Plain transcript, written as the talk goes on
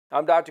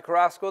I'm Dr.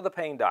 Carrasco, the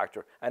pain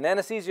doctor, an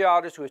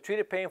anesthesiologist who has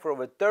treated pain for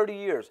over 30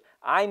 years.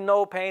 I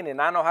know pain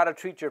and I know how to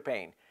treat your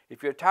pain.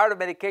 If you're tired of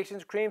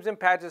medications, creams, and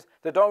patches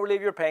that don't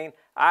relieve your pain,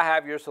 I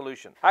have your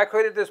solution. I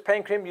created this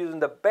pain cream using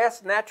the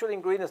best natural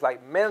ingredients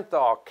like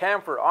menthol,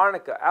 camphor,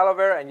 arnica, aloe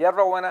vera, and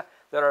hierba buena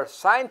that are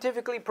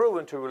scientifically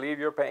proven to relieve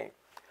your pain.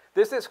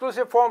 This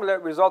exclusive formula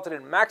resulted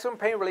in maximum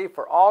pain relief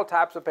for all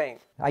types of pain.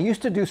 I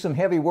used to do some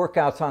heavy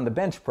workouts on the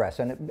bench press,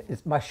 and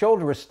my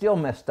shoulder is still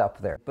messed up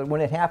there. But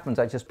when it happens,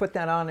 I just put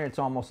that on there, it's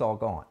almost all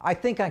gone. I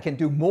think I can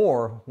do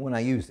more when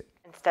I use it.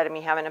 Instead of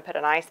me having to put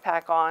an ice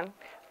pack on,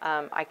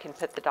 I can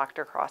put the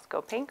Dr.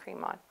 Carrasco Pain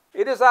Cream on.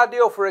 It is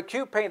ideal for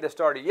acute pain that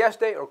started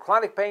yesterday or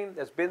chronic pain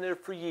that's been there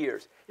for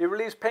years. It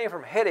relieves pain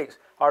from headaches,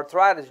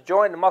 arthritis,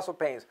 joint and muscle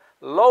pains,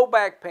 low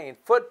back pain,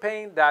 foot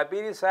pain,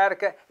 diabetes,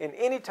 sciatica, and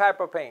any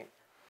type of pain.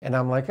 And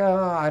I'm like,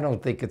 oh, I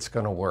don't think it's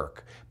going to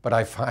work. But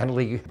I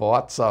finally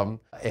bought some,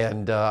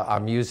 and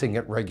I'm using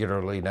it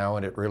regularly now,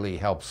 and it really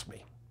helps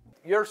me.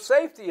 Your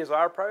safety is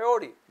our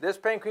priority. This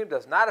pain cream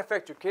does not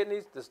affect your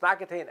kidneys, does not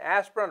contain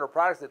aspirin or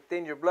products that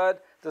thin your blood,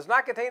 does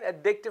not contain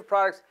addictive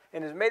products,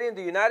 and is made in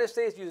the United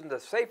States using the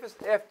safest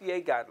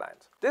FDA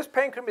guidelines. This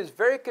pain cream is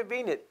very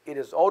convenient. It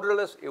is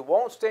odorless, it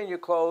won't stain your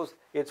clothes,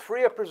 it's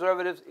free of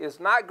preservatives, it's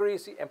not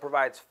greasy, and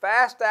provides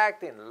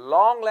fast-acting,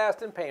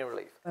 long-lasting pain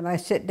relief. When I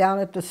sit down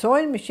at the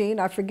sewing machine,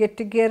 I forget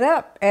to get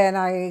up, and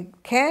I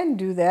can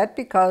do that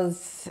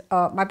because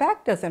my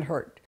back doesn't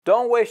hurt.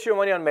 Don't waste your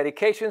money on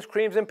medications,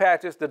 creams, and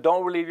patches that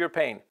don't relieve your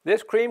pain.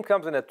 This cream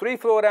comes in a 3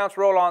 fluid ounce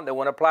roll-on that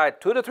when applied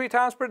 2 to 3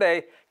 times per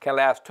day can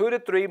last 2 to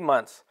 3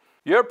 months.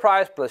 Your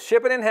price plus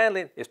shipping and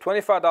handling is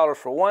 $25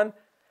 for one,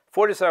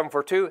 $47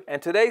 for two,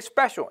 and today's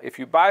special, if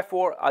you buy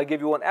 4, I'll give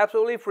you one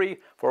absolutely free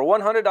for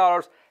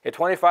 $100, a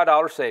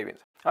 $25 savings.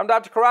 I'm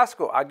Dr.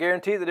 Carrasco. I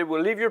guarantee that it will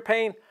relieve your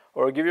pain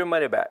or give your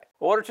money back.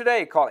 Order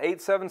today. Call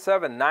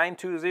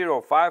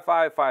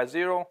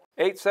 877-920-5550,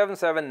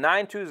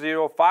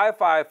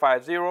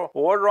 877-920-5550, or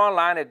order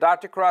online at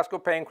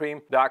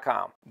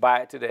drcarrascoPainCream.com.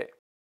 Buy it today.